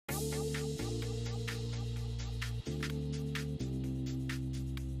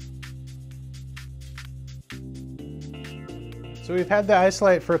So we've had the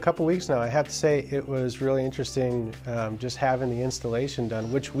Isolite for a couple weeks now. I have to say it was really interesting just having the installation done,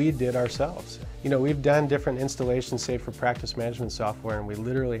 which we did ourselves. You know, we've done different installations, say for practice management software, and we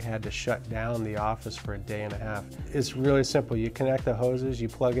literally had to shut down the office for a day and a half. It's really simple. You connect the hoses, you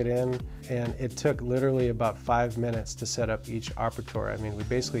plug it in, and it took literally about 5 minutes to set up each operatory. I mean, we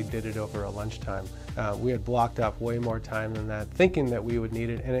basically did it over a lunchtime. We had blocked off way more time than that, thinking that we would need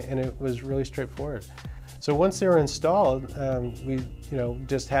it, and it was really straightforward. So once they were installed, we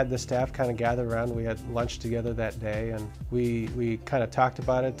just had the staff kind of gather around. We had lunch together that day, and we kind of talked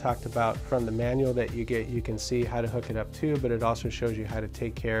about from the manual that you get, you can see how to hook it up too, but it also shows you how to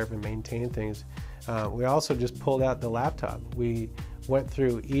take care of and maintain things. We also just pulled out the laptop. We went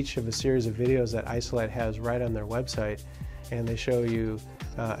through each of a series of videos that Isolite has right on their website, and they show you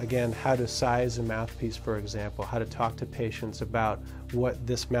again, how to size a mouthpiece, for example, how to talk to patients about what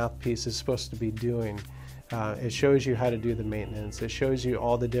this mouthpiece is supposed to be doing. It shows you how to do the maintenance. It shows you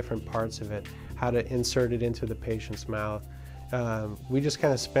all the different parts of it, how to insert it into the patient's mouth. We just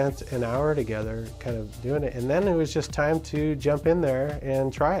kind of spent an hour together kind of doing it, and then it was just time to jump in there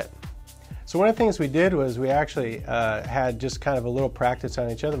and try it. So one of the things we did was we actually had just kind of a little practice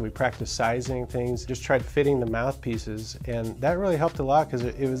on each other. We practiced sizing things, just tried fitting the mouthpieces, and that really helped a lot because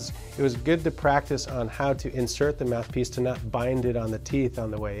it was good to practice on how to insert the mouthpiece to not bind it on the teeth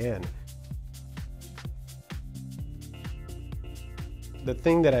on the way in. The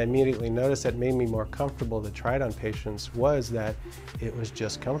thing that I immediately noticed that made me more comfortable to try it on patients was that it was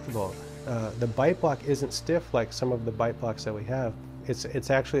just comfortable. The bite block isn't stiff like some of the bite blocks that we have.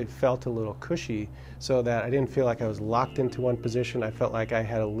 It's actually felt a little cushy, so that I didn't feel like I was locked into one position. I felt like I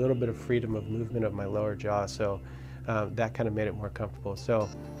had a little bit of freedom of movement of my lower jaw, so that kind of made it more comfortable. So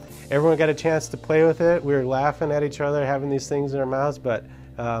everyone got a chance to play with it. We were laughing at each other, having these things in our mouths, but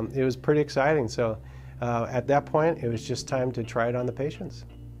it was pretty exciting. So at that point, it was just time to try it on the patients.